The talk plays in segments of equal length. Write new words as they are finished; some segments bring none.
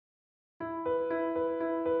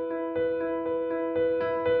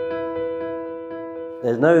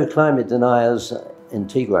There's no climate deniers in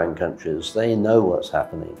tea growing countries. They know what's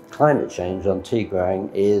happening. Climate change on tea growing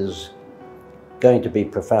is going to be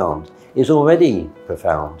profound. It's already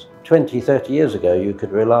profound. 20, 30 years ago, you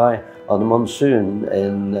could rely on the monsoon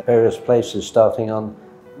in various places starting on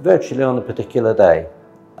virtually on a particular day.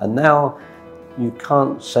 And now you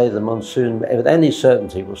can't say the monsoon with any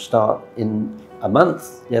certainty will start in a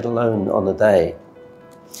month, let alone on a day.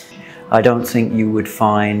 I don't think you would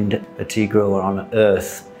find a tea grower on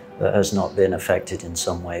Earth that has not been affected in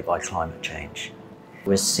some way by climate change.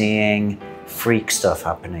 We're seeing freak stuff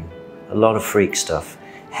happening, a lot of freak stuff.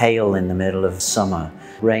 Hail in the middle of summer,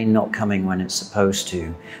 rain not coming when it's supposed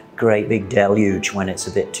to, great big deluge when it's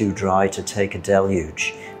a bit too dry to take a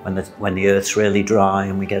deluge. When the earth's really dry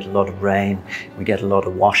and we get a lot of rain, we get a lot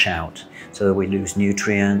of washout. So we lose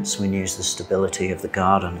nutrients, we lose the stability of the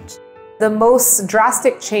gardens. The most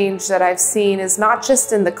drastic change that I've seen is not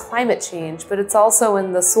just in the climate change, but it's also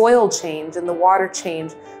in the soil change and the water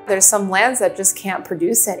change. There's some lands that just can't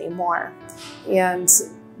produce anymore. And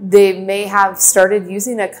they may have started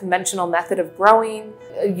using a conventional method of growing,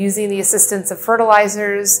 using the assistance of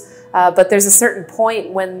fertilizers, but there's a certain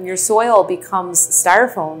point when your soil becomes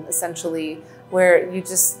styrofoam, essentially, where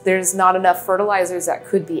there's not enough fertilizers that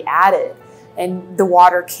could be added. And the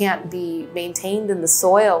water can't be maintained in the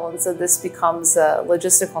soil, and so this becomes a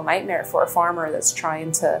logistical nightmare for a farmer that's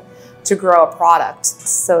trying to grow a product.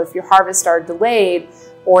 So if your harvests are delayed,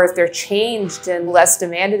 or if they're changed and less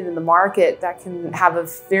demanded in the market, that can have a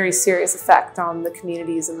very serious effect on the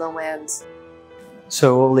communities and the land.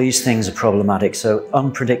 So all these things are problematic. So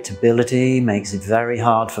unpredictability makes it very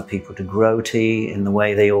hard for people to grow tea in the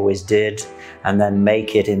way they always did, and then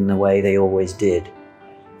make it in the way they always did.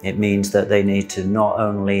 It means that they need to not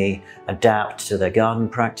only adapt to their garden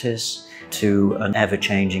practice, to an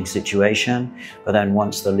ever-changing situation, but then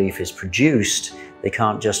once the leaf is produced, they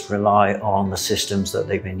can't just rely on the systems that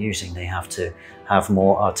they've been using. They have to have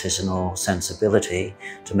more artisanal sensibility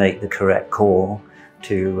to make the correct call,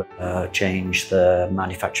 to change the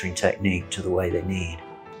manufacturing technique to the way they need.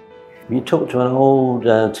 If you talk to an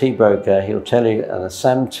old tea broker, he'll tell you that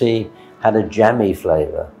Assam tea had a jammy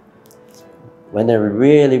flavour. When they were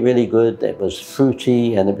really, really good, it was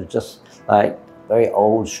fruity and it was just like very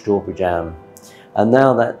old strawberry jam. And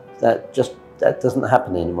now that doesn't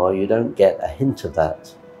happen anymore. You don't get a hint of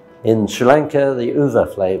that. In Sri Lanka, the uva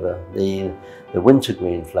flavour, the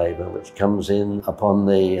wintergreen flavour, which comes in upon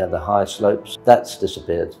the high slopes, that's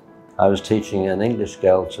disappeared. I was teaching an English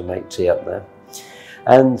girl to make tea up there.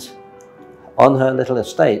 And on her little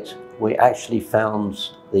estate, we actually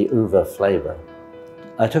found the uva flavour.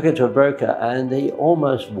 I took it to a broker and he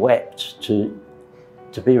almost wept to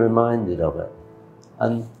be reminded of it.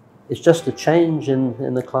 And it's just a change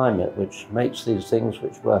in the climate which makes these things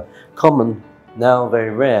which were common now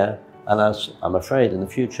very rare, and as I'm afraid in the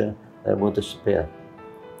future they will disappear.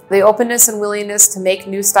 The openness and willingness to make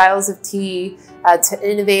new styles of tea, to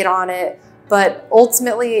innovate on it, but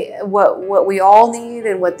ultimately what we all need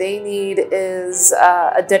and what they need is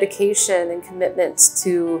a dedication and commitment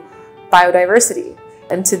to biodiversity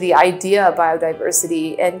and to the idea of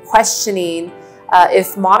biodiversity, and questioning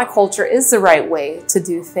if monoculture is the right way to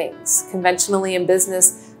do things. Conventionally in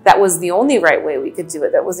business, that was the only right way we could do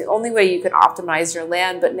it. That was the only way you could optimize your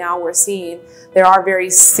land, but now we're seeing there are very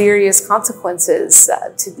serious consequences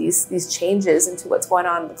to these changes and to what's going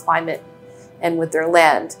on in the climate and with their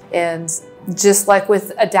land. And just like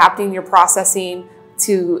with adapting your processing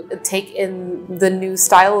to take in the new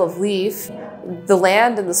style of leaf, the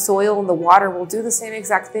land and the soil and the water will do the same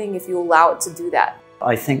exact thing if you allow it to do that.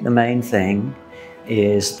 I think the main thing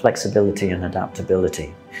is flexibility and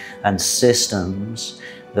adaptability, and systems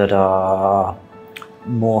that are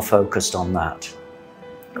more focused on that.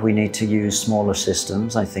 We need to use smaller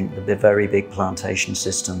systems. I think the very big plantation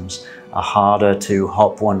systems are harder to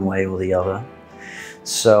hop one way or the other.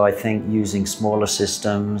 So I think using smaller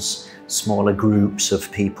systems, smaller groups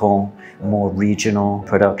of people, more regional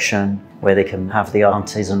production, where they can have the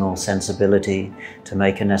artisanal sensibility to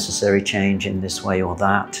make a necessary change in this way or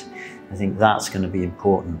that. I think that's going to be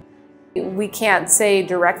important. We can't say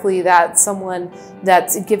directly that someone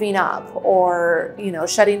that's giving up or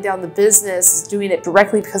shutting down the business is doing it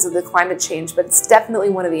directly because of the climate change, but it's definitely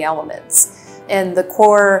one of the elements. And the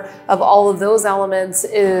core of all of those elements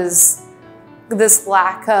is this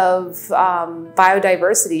lack of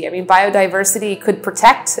biodiversity. I mean, biodiversity could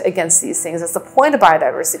protect against these things. That's the point of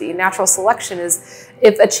biodiversity. Natural selection is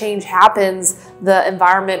if a change happens, the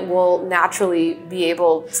environment will naturally be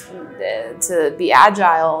able to be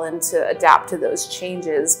agile and to adapt to those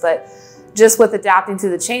changes. But just with adapting to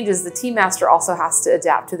the changes, the tea master also has to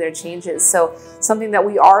adapt to their changes. So something that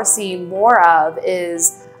we are seeing more of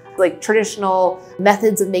is like traditional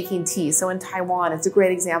methods of making tea. So in Taiwan, it's a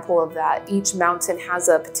great example of that. Each mountain has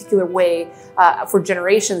a particular way for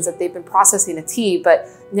generations that they've been processing a tea, but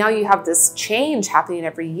now you have this change happening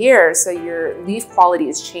every year. So your leaf quality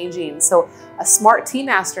is changing. So a smart tea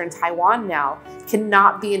master in Taiwan now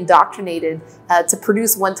cannot be indoctrinated to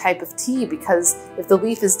produce one type of tea, because if the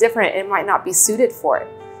leaf is different, it might not be suited for it.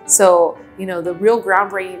 So, you know, the real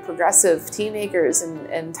groundbreaking progressive tea makers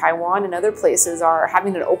in Taiwan and other places are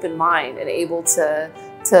having an open mind and able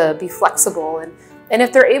to be flexible. And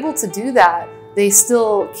if they're able to do that, they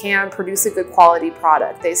still can produce a good quality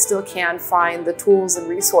product. They still can find the tools and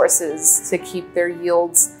resources to keep their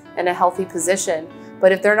yields in a healthy position.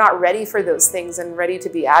 But if they're not ready for those things and ready to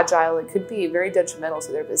be agile, it could be very detrimental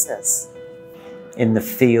to their business. In the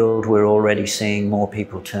field, we're already seeing more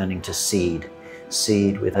people turning to seed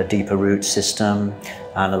with a deeper root system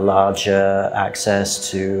and a larger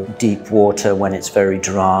access to deep water when it's very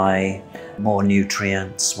dry, more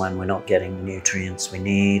nutrients when we're not getting the nutrients we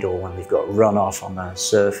need, or when we've got runoff on the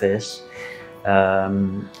surface,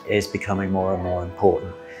 is becoming more and more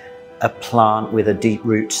important. A plant with a deep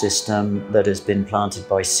root system that has been planted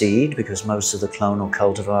by seed, because most of the clonal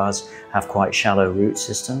cultivars have quite shallow root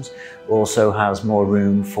systems, also has more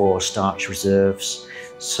room for starch reserves.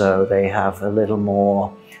 So they have a little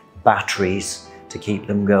more batteries to keep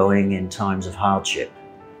them going in times of hardship.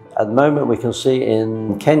 At the moment, we can see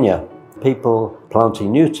in Kenya, people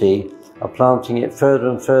planting new tea are planting it further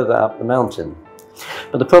and further up the mountain.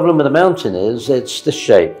 But the problem with the mountain is it's this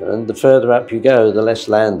shape, and the further up you go, the less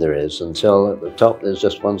land there is, until at the top there's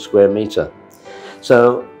just 1 square meter.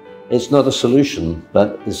 So it's not a solution,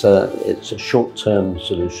 but it's a short-term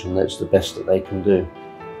solution. That's the best that they can do.